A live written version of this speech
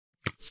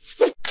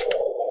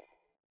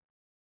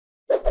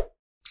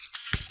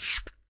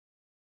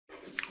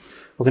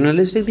Okay, now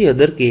let's take the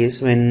other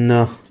case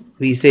when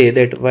we say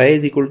that y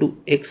is equal to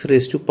x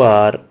raised to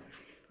power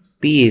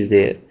p is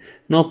there.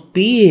 Now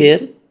p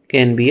here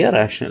can be a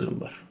rational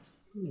number.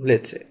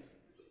 Let's say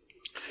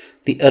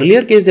the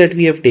earlier case that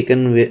we have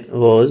taken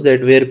was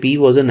that where p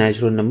was a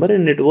natural number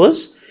and it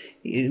was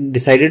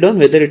decided on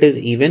whether it is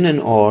even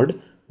and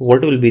odd,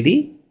 what will be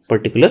the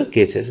particular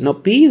cases. Now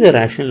p is a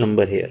rational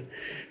number here.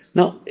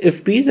 Now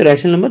if p is a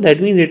rational number, that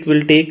means it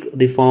will take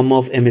the form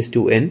of m is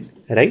to n,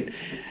 right?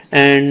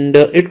 And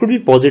it could be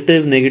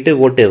positive, negative,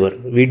 whatever,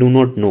 we do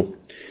not know.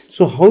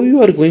 So how you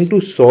are going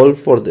to solve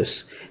for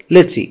this?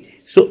 Let's see.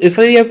 So if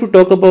I have to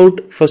talk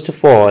about, first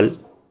of all,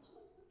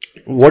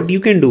 what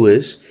you can do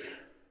is,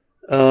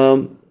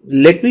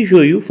 let me show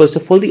you first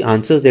of all the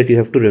answers that you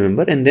have to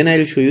remember, and then I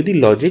will show you the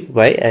logic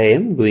why I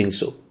am doing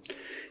so.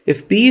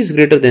 If p is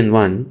greater than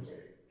 1,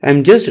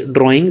 I'm just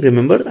drawing,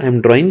 remember,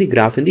 I'm drawing the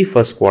graph in the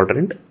first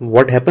quadrant.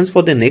 What happens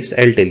for the next,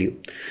 I'll tell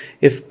you.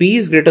 If p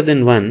is greater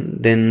than 1,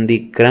 then the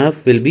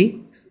graph will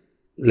be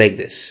like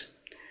this.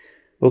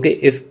 Okay,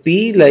 if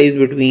p lies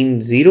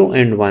between 0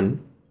 and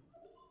 1,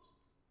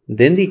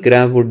 then the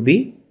graph would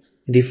be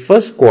the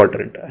first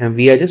quadrant, and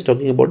we are just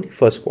talking about the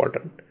first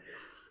quadrant.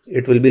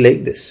 It will be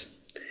like this.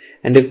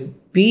 And if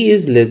p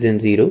is less than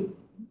 0,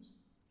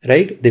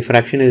 right, the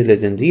fraction is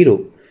less than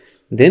 0,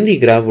 then the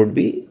graph would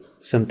be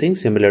something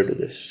similar to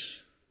this.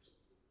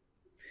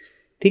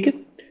 ठीक है,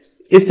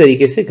 इस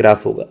तरीके से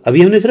graph होगा.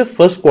 अभी हमने सिर्फ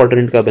first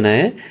quadrant का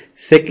बनाया है.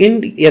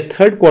 सेकंड या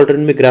थर्ड क्वाड्रेंट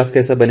में ग्राफ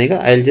कैसा बनेगा,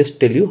 I will just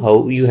tell you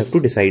how you have to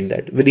decide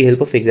that. With the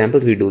help of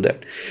examples we do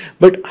that.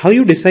 But how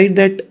you decide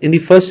that in the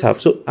first half.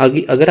 सो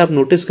आगे अगर आप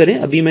notice करें,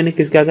 अभी मैंने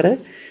क्या करा है,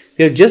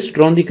 we have just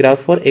drawn the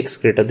graph for x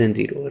greater than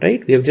 0,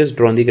 right? We have just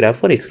drawn the graph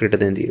for x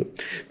greater than 0.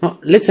 Now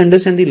let's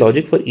understand the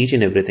logic for each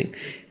and everything.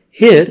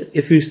 Here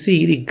if you see,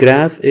 the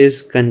graph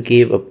is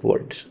concave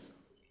upwards.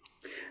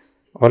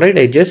 Alright,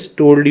 I just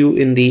told you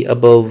in the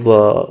above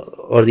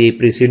or the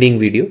preceding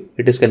video,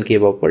 it is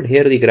concave upward.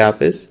 Here the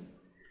graph is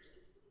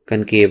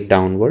concave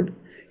downward.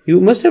 You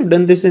must have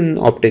done this in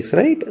optics,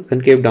 right?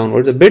 Concave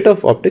downwards, a bit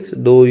of optics,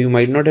 though you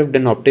might not have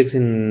done optics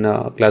in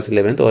class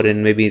 11th or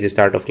in maybe the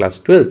start of class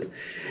 12th.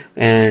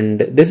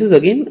 And this is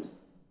again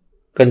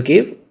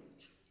concave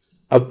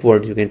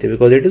upwards, you can say,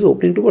 because it is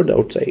opening toward the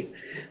outside.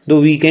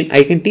 Though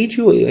I can teach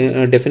you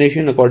a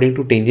definition according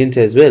to tangents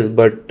as well,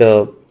 but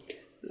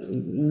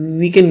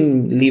we can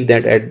leave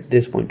that at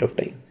this point of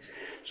time.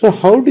 So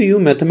how do you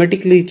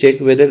mathematically check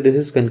whether this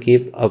is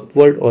concave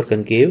upward or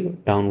concave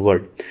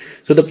downward?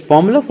 So the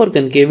formula for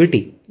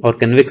concavity or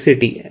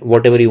convexity,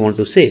 whatever you want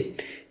to say,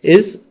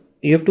 is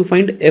you have to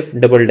find f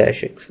double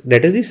dash x.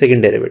 That is the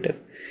second derivative.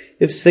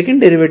 If second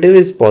derivative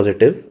is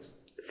positive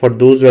for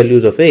those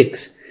values of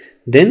x,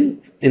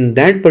 then in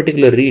that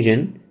particular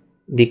region,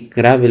 the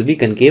graph will be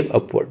concave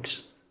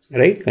upwards.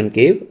 Right,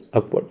 concave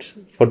upwards.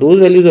 For those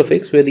values of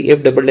x where the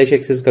f double dash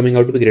x is coming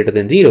out to be greater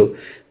than 0,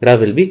 graph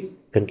will be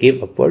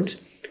concave upwards,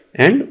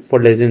 and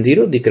for less than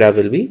 0, the graph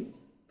will be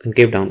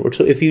concave downwards.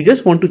 So if you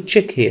just want to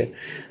check here,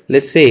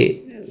 let's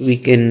say we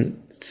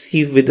can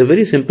see with a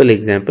very simple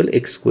example,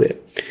 x square.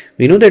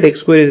 We know that x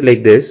square is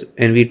like this,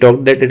 and we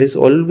talked that it is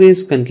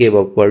always concave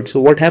upwards.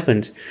 So what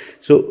happens?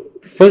 So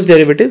first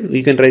derivative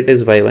we can write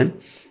as y1.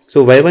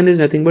 So y1 is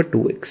nothing but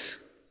 2x.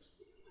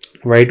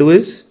 y2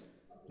 is,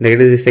 that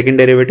is the second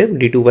derivative,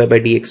 d2y by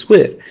dx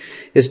square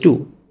is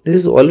 2. This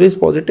is always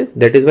positive.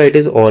 That is why it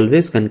is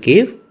always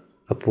concave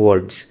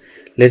upwards.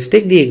 Let's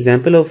take the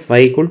example of y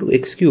equal to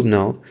x cube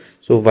now.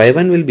 So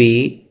y1 will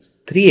be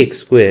 3x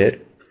square,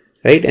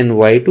 right? And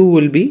y2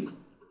 will be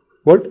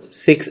what?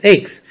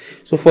 6x.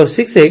 So for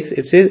 6x,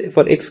 it says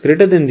for x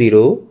greater than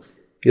 0,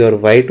 your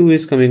y2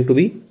 is coming to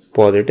be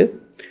positive.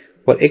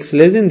 For x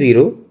less than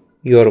 0,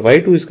 your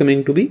y2 is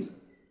coming to be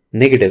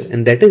negative.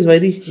 And that is why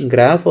the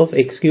graph of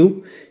x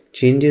cube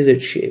changes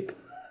its shape,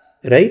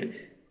 right?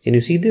 Can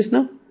you see this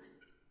now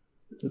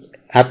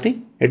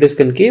happening? It is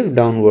concave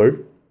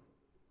downward,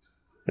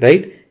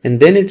 right? And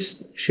then it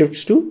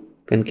shifts to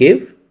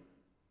concave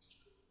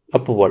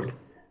upward.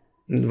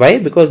 Why?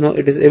 Because now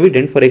it is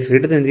evident for x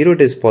greater than 0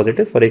 it is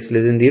positive, for x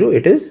less than 0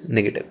 it is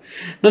negative.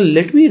 Now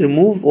let me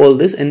remove all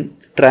this and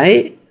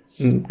try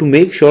to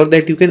make sure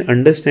that you can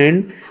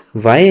understand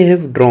why I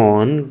have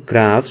drawn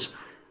graphs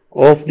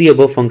of the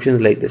above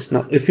functions like this.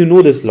 Now if you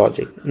know this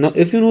logic,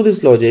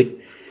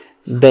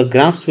 the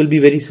graphs will be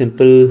very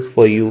simple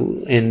for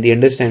you and the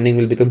understanding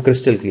will become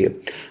crystal clear.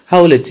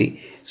 How? Let's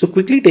see. So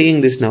quickly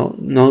taking this now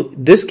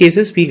this case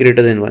is p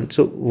greater than 1.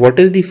 So what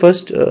is the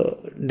first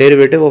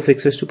derivative of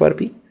x raised to power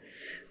p?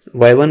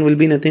 y1 will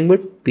be nothing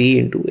but p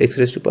into x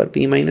raised to power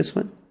p minus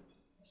 1,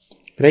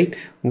 right?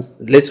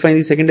 Let's find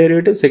the second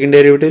derivative. Second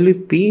derivative will be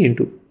p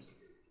into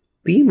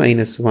p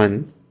minus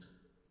 1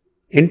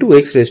 into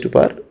x raised to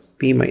power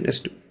p minus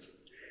 2,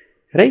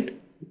 right?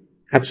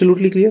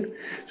 Absolutely clear.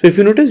 So if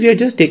you notice, we are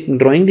just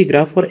drawing the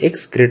graph for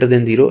x greater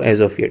than 0 as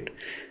of yet.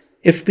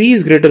 If p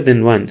is greater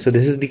than 1, so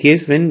this is the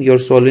case when you're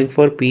solving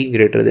for p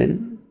greater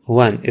than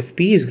 1. If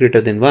p is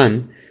greater than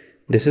 1,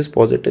 this is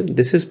positive,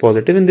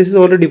 and this is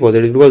already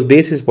positive because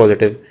base is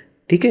positive.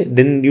 Okay,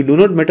 then you do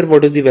not matter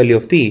what is the value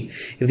of p.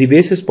 If the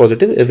base is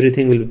positive,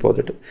 everything will be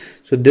positive.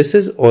 So this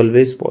is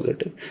always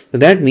positive. So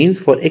that means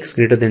for x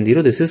greater than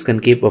 0, this is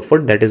concave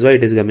upward. That is why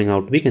it is coming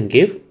out to be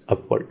concave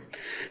upward.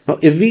 Now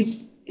if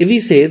we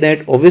say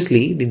that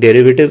obviously the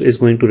derivative is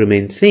going to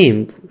remain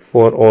same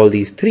for all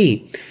these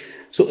three.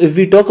 So if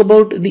we talk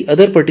about the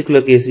other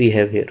particular case we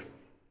have here.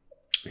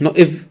 Now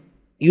if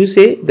you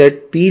say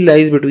that p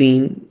lies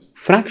between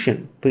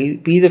fraction,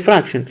 p is a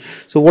fraction.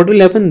 So what will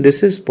happen?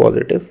 This is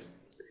positive,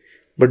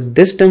 but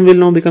this term will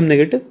now become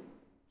negative.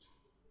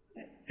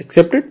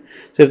 Accepted?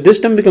 So if this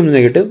term becomes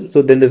negative,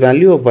 so then the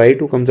value of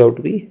y2 comes out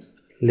to be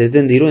less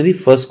than 0 in the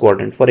first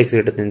quadrant for x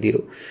greater than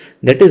 0.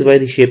 That is why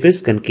the shape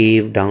is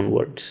concave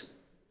downwards.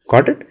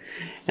 Got it?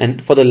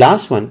 And for the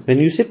last one, when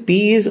you say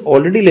p is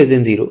already less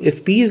than 0,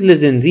 if p is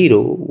less than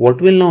 0,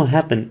 what will now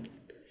happen?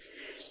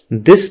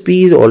 This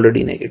p is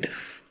already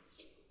negative.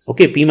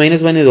 Okay, p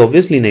minus 1 is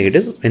obviously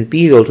negative and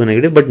p is also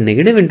negative, but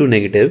negative into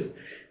negative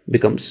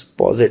becomes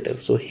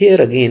positive. So here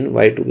again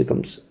y2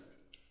 becomes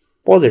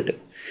positive.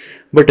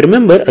 But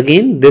remember,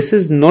 again, this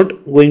is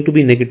not going to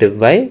be negative.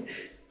 Why?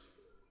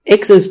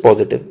 X is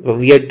positive.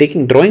 We are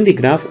drawing the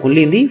graph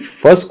only in the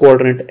first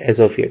quadrant as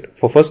of yet.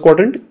 For first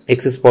quadrant,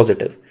 x is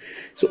positive.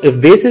 So if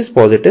base is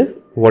positive,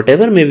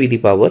 whatever may be the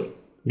power,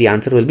 the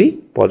answer will be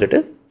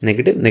positive,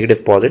 negative,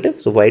 negative,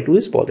 positive. So y2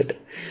 is positive.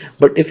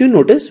 But if you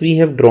notice, we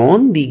have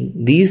drawn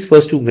these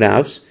first two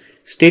graphs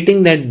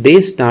stating that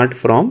they start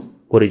from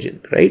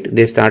origin, right?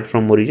 They start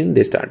from origin.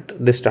 This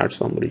starts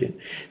from origin.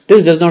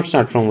 This does not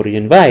start from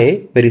origin.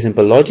 Why? Very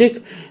simple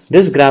logic.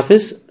 This graph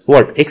is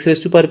what? X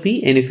raised to power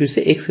p. And if you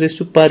say x raised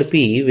to power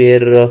p,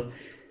 where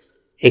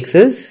x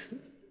is,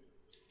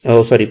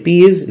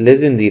 p is less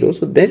than 0.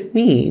 So that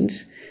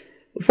means,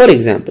 for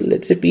example,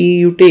 let's say p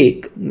you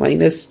take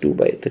minus 2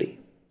 by 3,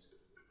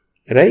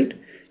 right?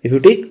 If you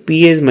take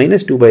p as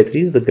minus 2 by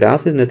 3, so the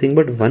graph is nothing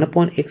but 1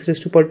 upon x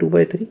raised to power 2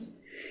 by 3.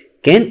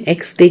 Can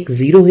x take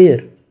 0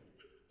 here?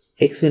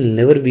 X will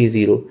never be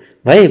 0.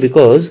 Why?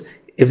 Because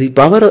if the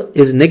power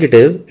is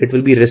negative, it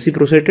will be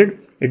reciprocated.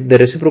 The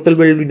reciprocal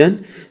will be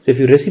done. So if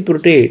you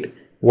reciprocate,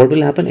 what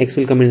will happen? X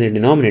will come in the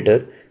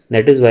denominator.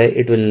 That is why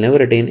it will never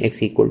attain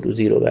x equal to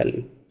 0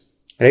 value.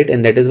 Right?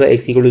 And that is why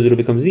x equal to 0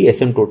 becomes the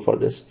asymptote for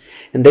this.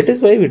 And that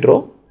is why we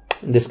draw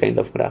this kind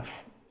of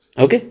graph.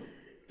 Okay?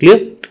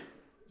 Clear?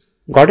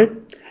 Got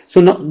it?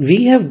 So now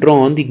we have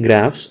drawn the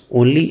graphs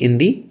only in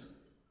the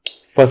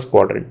first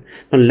quadrant.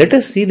 Now let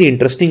us see the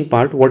interesting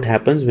part, what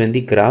happens when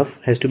the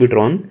graph has to be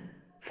drawn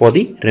for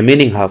the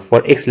remaining half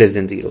for x less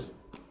than 0.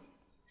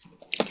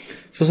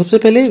 So सबसे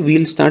पहले we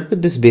will start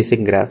with this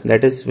basic graph,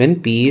 that is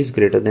when p is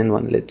greater than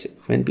 1, let's say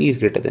when p is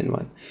greater than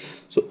 1.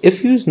 So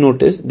if you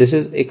notice, this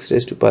is x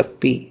raised to power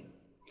p,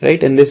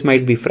 right? And this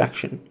might be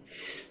fraction.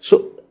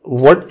 So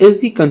what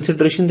is the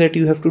consideration that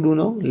you have to do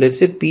now? Let's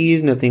say p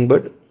is nothing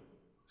but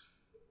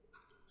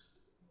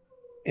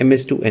m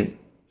is to n,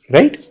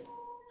 right?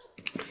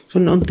 So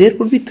now there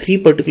could be three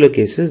particular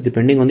cases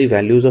depending on the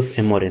values of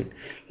m or n.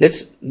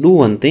 Let's do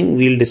one thing.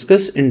 We'll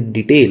discuss in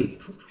detail,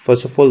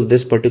 first of all,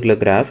 this particular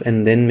graph,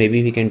 and then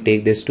maybe we can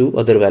take this to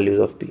other values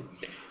of p.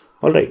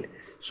 Alright.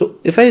 So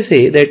if I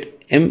say that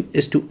m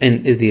is to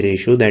n is the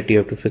ratio that you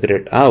have to figure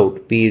it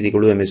out, p is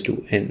equal to m is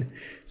to n.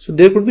 So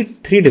there could be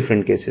three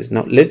different cases.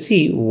 Now let's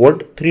see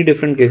what three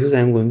different cases I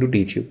am going to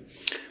teach you.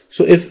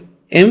 So if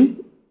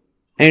m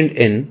and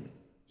n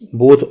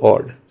both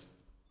odd,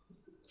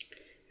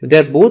 if they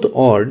are both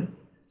odd,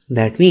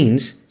 that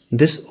means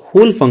this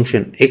whole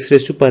function x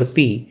raised to power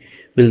p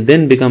will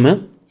then become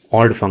an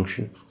odd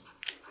function,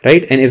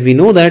 right? And if we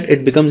know that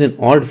it becomes an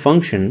odd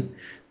function,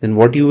 then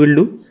what you will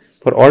do?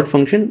 For odd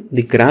function,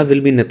 the graph will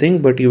be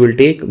nothing but you will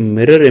take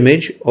mirror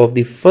image of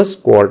the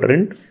first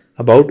quadrant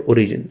about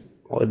origin,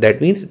 or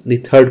that means the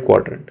third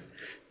quadrant.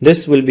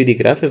 This will be the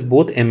graph if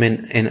both m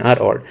and n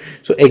are odd.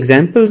 So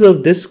examples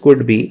of this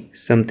could be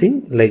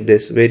something like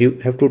this, where you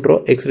have to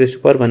draw x raised to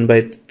power 1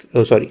 by,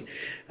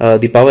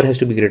 the power has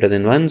to be greater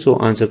than 1. So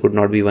answer could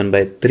not be 1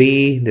 by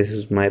 3. This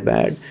is my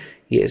bad.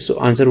 Yes. So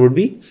answer would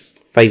be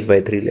 5 by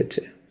 3, let's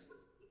say.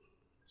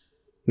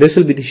 This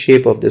will be the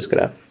shape of this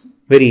graph.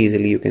 Very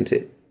easily you can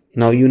say.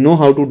 Now you know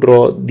how to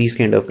draw these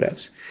kind of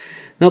graphs.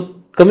 Now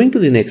coming to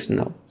the next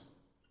now.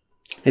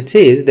 It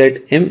says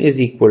that m is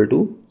equal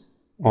to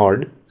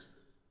odd,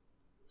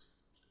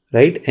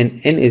 right? And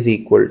n is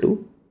equal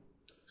to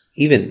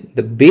even.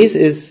 The base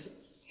is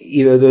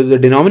even, the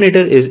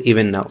denominator is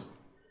even now.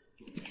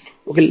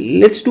 Okay,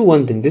 let's do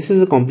one thing. This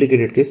is a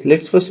complicated case.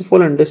 Let's first of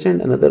all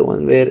understand another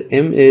one where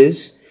m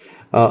is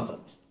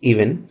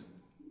even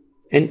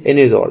and n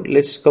is odd.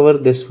 Let's cover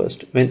this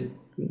first. When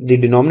the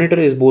denominator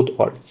is both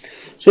odd.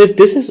 So if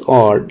this is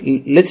odd,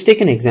 let's take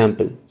an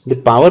example. The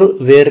power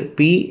where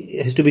p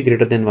has to be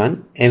greater than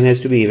 1, m has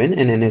to be even,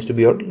 and n has to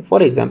be odd.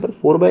 For example,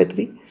 4 by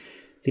 3.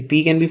 The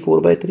p can be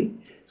 4 by 3.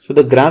 So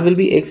the graph will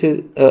be x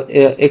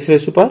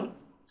raised to power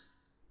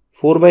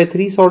 4 by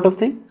 3 sort of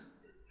thing,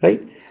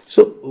 right?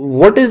 So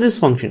what is this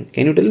function?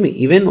 Can you tell me,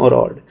 even or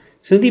odd?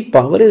 Since the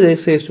power is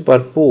x raised to power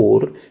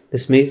 4,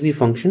 this makes the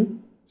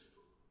function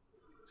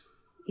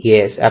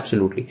Yes,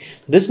 absolutely.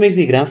 This makes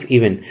the graph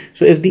even.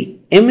 So if the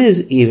m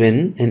is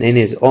even and n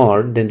is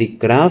odd, then the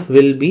graph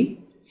will be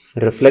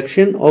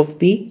reflection of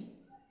the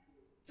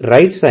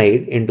right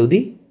side into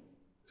the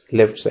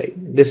left side.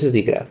 This is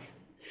the graph.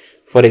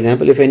 For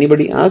example, if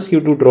anybody asks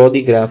you to draw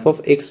the graph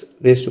of x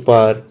raised to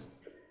power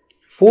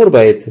 4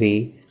 by 3,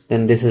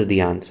 then this is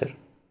the answer.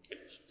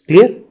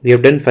 Clear? We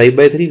have done 5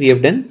 by 3, we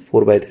have done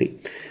 4 by 3.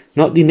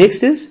 Now the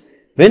next is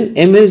when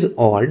m is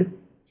odd,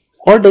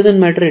 odd doesn't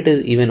matter, it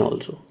is even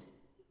also.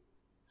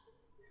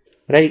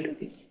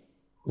 Right?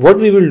 What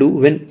we will do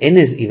when n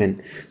is even.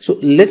 So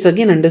let's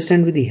again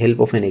understand with the help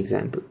of an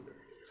example.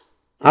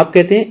 आप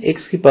कहते हैं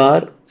x की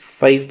power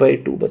 5 by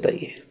 2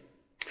 बताइए.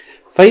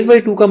 5 by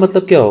 2 का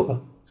मतलब क्या होगा?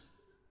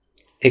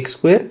 x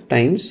square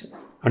times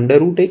under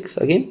root x,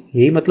 again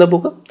यही मतलब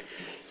होगा.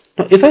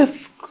 Now if I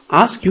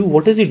ask you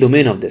what is the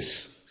domain of this,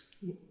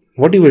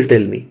 what you will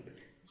tell me?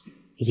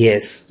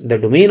 Yes, the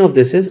domain of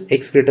this is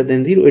x greater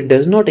than 0. It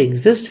does not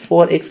exist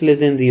for x less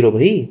than 0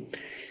 भाई,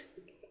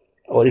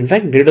 और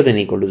in fact greater than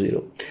equal to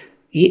 0.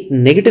 ये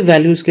negative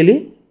values के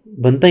लिए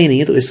बनता ही नहीं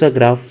है, तो इसका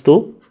ग्राफ तो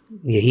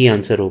यही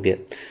आंसर हो गया.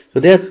 So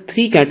there are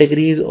 3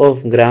 categories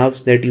of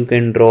graphs that you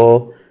can draw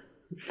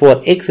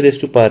for x raise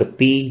to power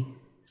p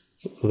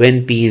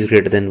when p is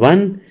greater than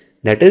 1.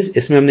 That is,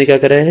 इसमें हमने क्या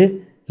करा है,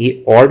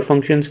 ये ऑड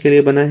फंक्शंस के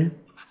लिए बना है.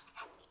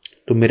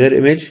 तो mirror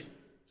image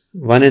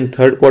 1 and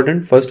 3rd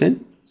quadrant, first and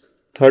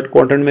 3rd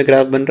quadrant में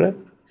ग्राफ बन रहा है.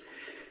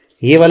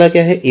 ये वाला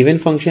क्या है, इवन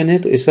फंक्शन है,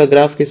 तो इसका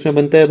ग्राफ किस में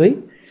बनता है भाई,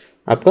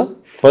 आपका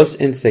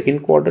 1st and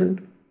 2nd quadrant,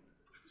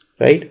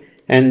 right?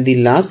 And the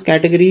last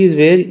category is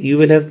where you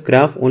will have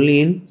graph only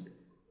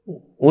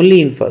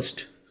in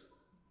 1st,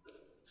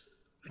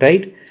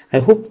 right? I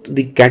hope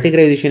the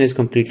categorization is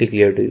completely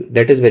clear to you.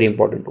 That is very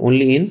important.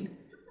 Only in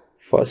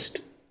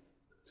 1st.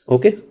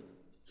 Okay?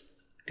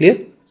 Clear?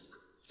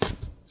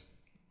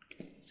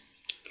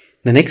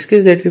 The next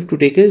case that we have to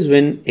take is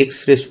when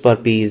x raised to power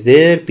p is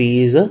there,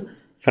 p is a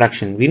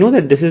fraction. We know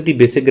that this is the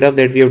basic graph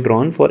that we have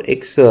drawn for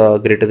x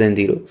greater than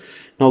 0.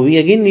 Now we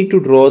again need to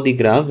draw the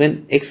graph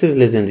when x is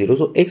less than 0.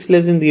 So x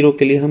less than 0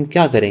 के लिए हम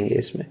क्या करेंगे,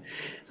 इसमें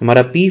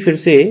हमारा p फिर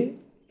से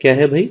क्या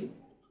है भाई,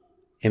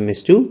 m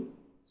is to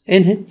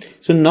n है.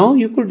 So now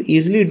you could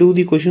easily do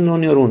the question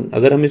on your own.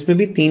 अगर हम इसमें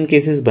भी 3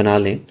 केसेस बना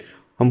लें,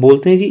 हम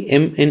बोलते हैं जी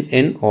m and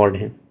n ऑड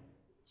हैं,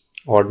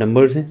 ऑड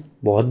नंबर्स हैं,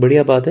 बहुत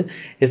बढ़िया बात है.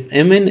 If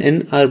m and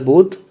n are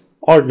both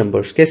odd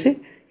numbers, कैसे,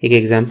 एक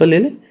एग्जांपल ले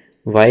लें,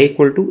 y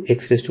equal to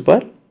x raise to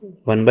power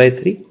 1 by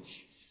 3.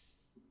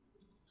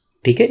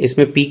 ठीक है,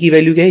 इसमें p की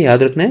वैल्यू क्या है,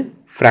 याद रखना है,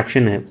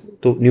 फ्रैक्शन है,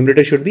 तो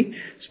numerator should be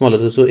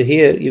smaller. So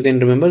here you can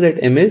remember that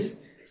m is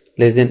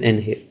less than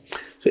n here.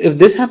 So if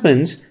this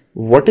happens,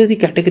 what is the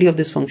category of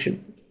this function?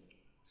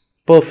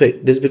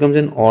 Perfect, this becomes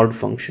an odd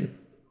function.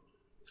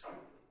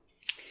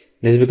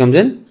 This becomes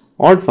an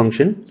odd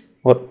function.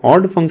 और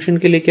odd function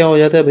के लिए क्या हो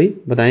जाता है भाई,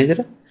 बताएं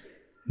जरा.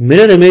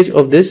 Mirror image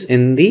of this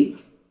in the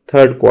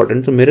 3rd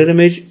quadrant. तो मिरर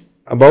इमेज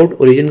अबाउट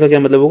ओरिजिन का क्या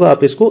मतलब होगा,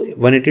 आप इसको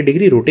 180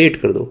 डिग्री रोटेट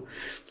कर दो.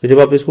 तो जब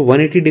आप इसको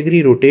 180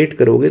 डिग्री रोटेट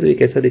करोगे तो ये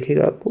कैसा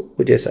दिखेगा आपको,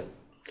 कुछ ऐसा.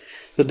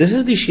 तो this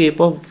is the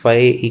shape of y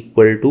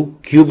equal two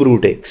cube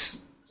root x.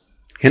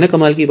 है ना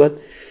कमाल की बात.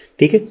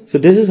 ठीक है, so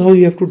this is how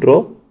you have to draw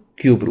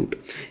cube root.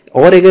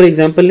 और अगर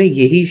एग्जांपल ने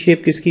यही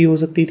शेप किसकी हो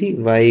सकती थी,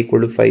 y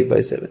equal to 5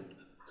 by 7.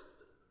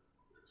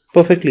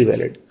 Perfectly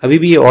valid. अभी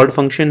भी ये ऑड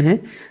फंक्शन है,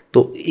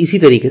 तो इसी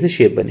तरीके से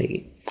शेप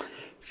बनेगी.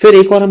 फिर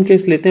एक और हम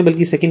केस लेते हैं,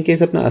 बल्कि सेकंड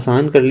केस अपना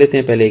आसान कर लेते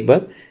हैं पहले एक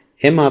बार.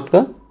 m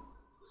आपका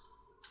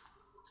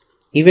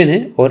इवन है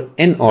और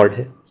n ऑड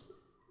है.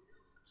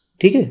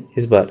 ठीक है,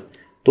 इस बार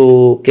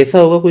तो कैसा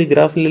होगा, कोई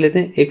ग्राफ ले लेते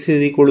हैं. x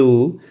is equal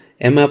to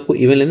m, आपको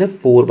इवन लेना है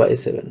 4 by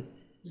 7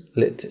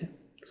 लेते हैं.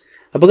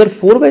 अब अगर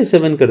 4 by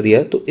 7 कर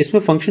दिया तो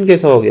इसमें फंक्शन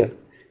कैसा हो गया,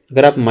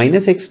 अगर आप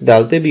 -x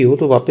डालते भी हो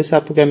तो वापस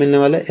आपको क्या मिलने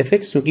वाला है,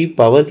 fx, क्योंकि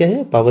पावर क्या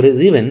है, power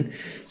is even.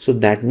 So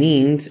that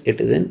means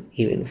it is an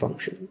even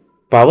function.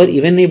 Power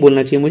even नहीं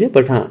बोलना चाहिए मुझे,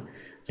 बट हाँ,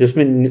 जो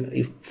उसमें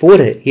 4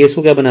 है ये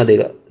इसको क्या बना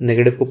देगा,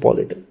 नेगेटिव को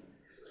positive.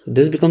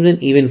 This becomes N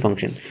even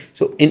function.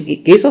 So in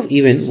case of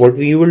even what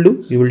you will do,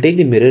 you will take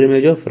the mirror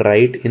image of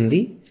right in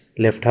the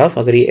left half.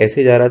 अगर ये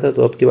ऐसे जा रहा था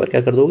तो अब की बार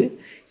क्या कर दोगे,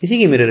 इसी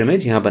की मिरर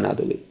इमेज यहां बना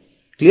दोगे.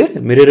 क्लियर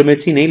है, मिरर इमेज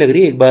सी नहीं लग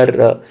रही, एक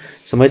बार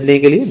समझने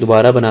के लिए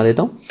दोबारा बना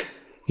देता हूं.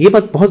 ये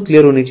बात बहुत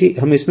क्लियर होनी चाहिए,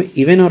 हम इसमें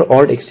इवन और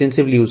ऑड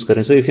एक्सटेंसिवली यूज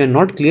करें. So if you are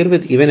not clear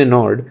with even and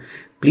odd,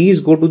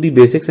 please go to the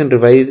basics and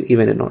revise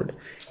even and odd.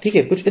 ठीक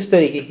है, कुछ इस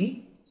तरीके की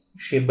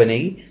शेप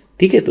बनेगी.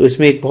 ठीक है, तो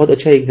इसमें एक बहुत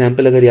अच्छा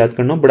एग्जांपल अगर याद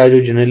करना हो, बड़ा जो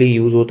जनरली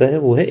यूज होता है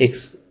वो है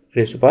x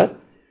raise to power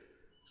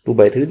 2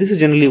 by 3. This is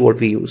generally what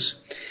we use.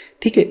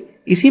 ठीक है,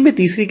 इसी में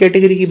तीसरी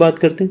कैटेगरी की बात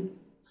करते हैं.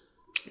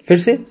 फिर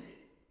से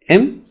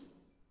m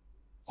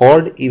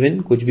ऑड इवन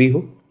कुछ भी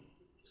हो,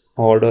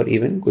 ऑड और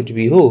इवन कुछ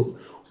भी हो,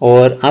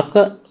 और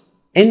आपका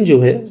n जो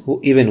है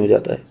वो इवन हो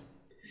जाता है.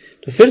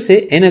 तो फिर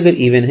से n अगर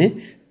इवन है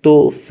तो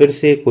फिर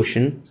से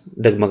क्वेश्चन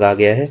डगमगा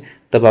गया है,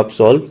 तब आप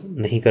सॉल्व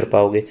नहीं कर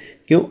पाओगे.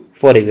 क्यों,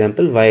 for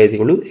example y is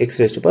equal to x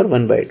raise to power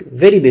 1 by 2.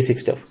 Very basic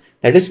stuff,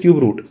 that is cube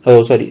root,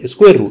 sorry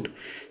square root.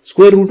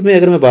 Square root में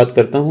अगर मैं बात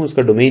करता हूं,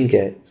 इसका डोमेन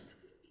क्या है,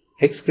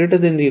 x greater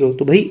than 0,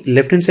 तो भाई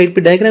लेफ्ट हैंड साइड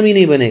पे डायग्राम ही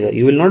नहीं बनेगा.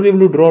 You will not be able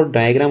to draw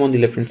diagram on the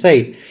left hand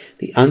side.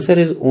 The answer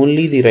is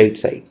only the right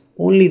side,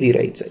 only the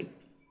right side.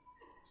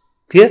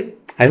 Clear?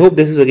 I hope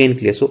this is again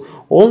clear. So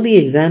all the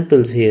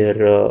examples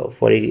here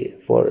for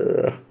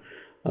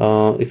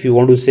if you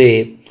want to say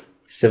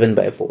 7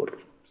 by 4,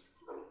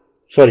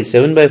 sorry,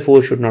 7 by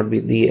 4 should not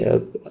be the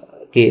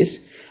case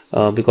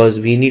because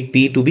we need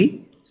p to be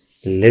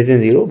less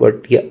than 0,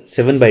 but yeah,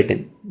 7 by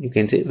 10 you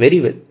can say very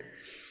well,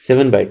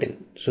 7 by 10.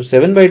 So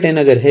 7 by 10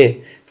 अगर है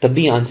तब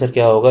भी answer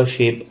क्या होगा,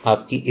 shape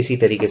आपकी इसी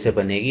तरीके से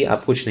बनेगी,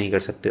 आप कुछ नहीं कर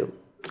सकते हो.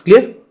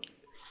 Clear?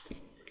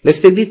 Let's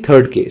take the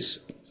third case.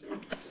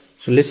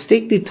 So let's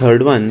take the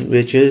third one,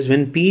 which is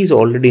when p is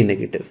already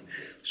negative.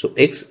 So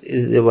y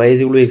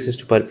is equal to x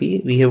to power p.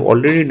 We have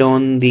already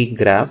drawn the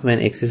graph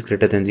when x is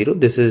greater than 0.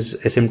 This is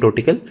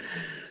asymptotical.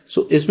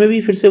 So इसमें भी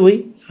फिर से वही,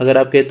 अगर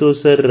आप कहते हो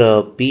sir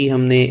p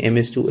हमने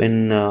m/n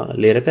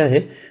ले रखा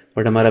है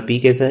बट हमारा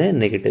p कैसा है,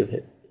 नेगेटिव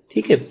है.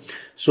 ठीक है.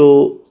 So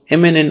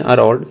m and n are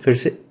odd. फिर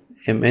से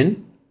m n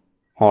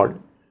odd.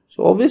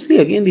 So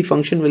obviously again the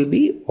function will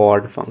be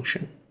odd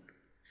function.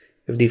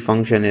 If the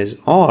function is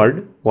odd,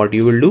 what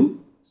you will do?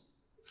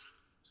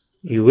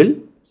 You will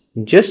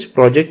just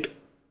project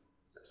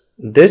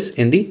this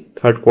in the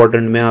third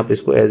quadrant में आप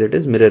इसको as it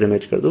is mirror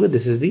image कर दोगे.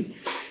 This is the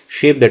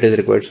shape that is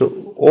required. So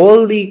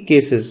all the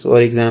cases,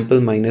 for example,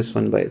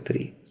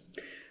 -1/3,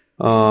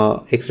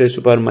 x raised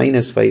to power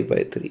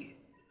 -5/3,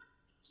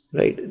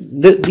 right?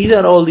 These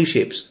are all the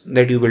shapes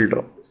that you will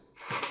draw.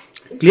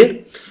 Clear?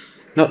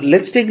 Now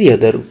let's take the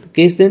other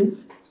case then.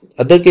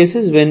 Other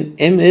cases when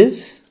m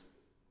is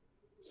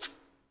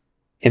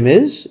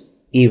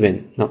even.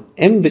 Now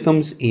m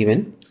becomes even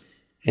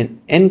and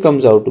n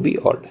comes out to be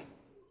odd.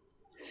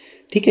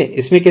 ठीक है.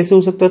 इसमें कैसे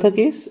हो सकता था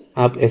case,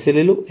 आप ऐसे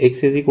ले लो,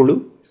 x is equal to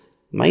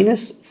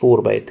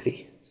 -4/3.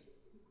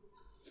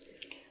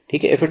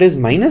 ठीक है. इफ इट इज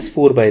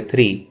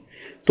 -4/3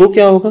 तो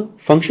क्या होगा,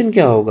 फंक्शन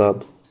क्या होगा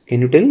अब,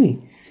 कैन यू टेल मी?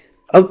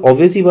 अब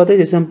ऑब्वियस ही बात है,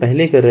 जैसे हम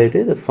पहले कर रहे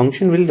थे, the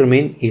function will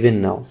remain even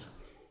now.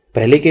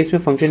 पहले केस में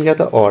फंक्शन क्या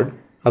था, ऑड.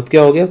 अब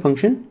क्या हो गया,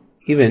 फंक्शन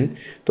इवन.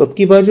 तो अब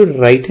की बार जो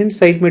राइट हैंड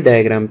साइड में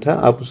डायग्राम था,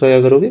 आप उसका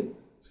क्या करोगे?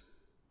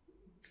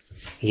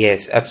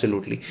 Yes,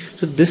 absolutely.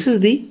 So this is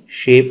the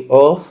shape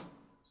of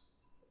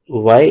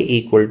y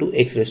equal to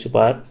x raise to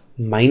power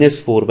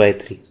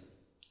 -4/3.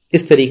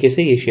 इस तरीके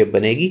से ये शेप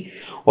बनेगी.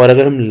 और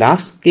अगर हम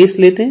लास्ट केस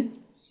लेते हैं,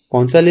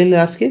 कौन सा लें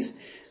last case?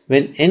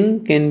 when n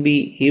can be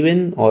even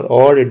or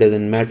odd, it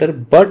doesn't matter,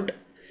 but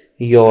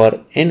your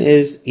n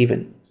is even,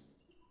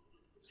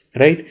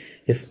 right?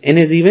 If n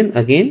is even,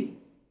 again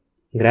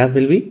graph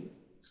will be,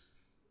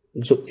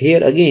 so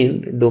here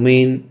again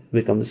domain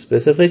becomes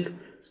specific.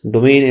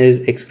 Domain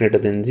is x greater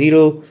than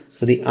 0.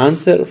 So the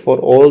answer for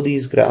all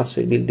these graphs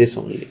will be this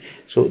only.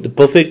 So the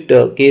perfect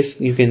case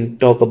you can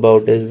talk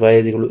about is y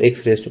is equal to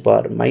x raised to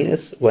power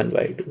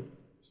 -1/2.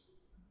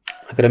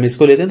 अगर हम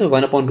इसको लेते हैं तो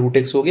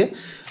 1/√x हो गया.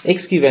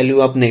 x की value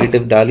आप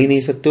नेगेटिव डाल ही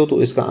नहीं सकते हो,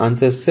 तो इसका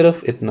आंसर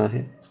सिर्फ इतना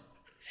है.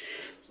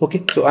 Okay,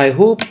 so I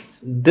hope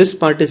this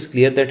part is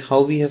clear that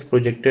how we have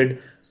projected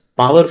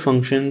power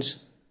functions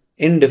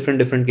in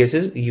different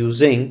cases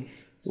using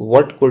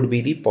what could be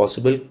the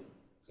possible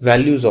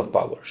values of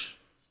powers.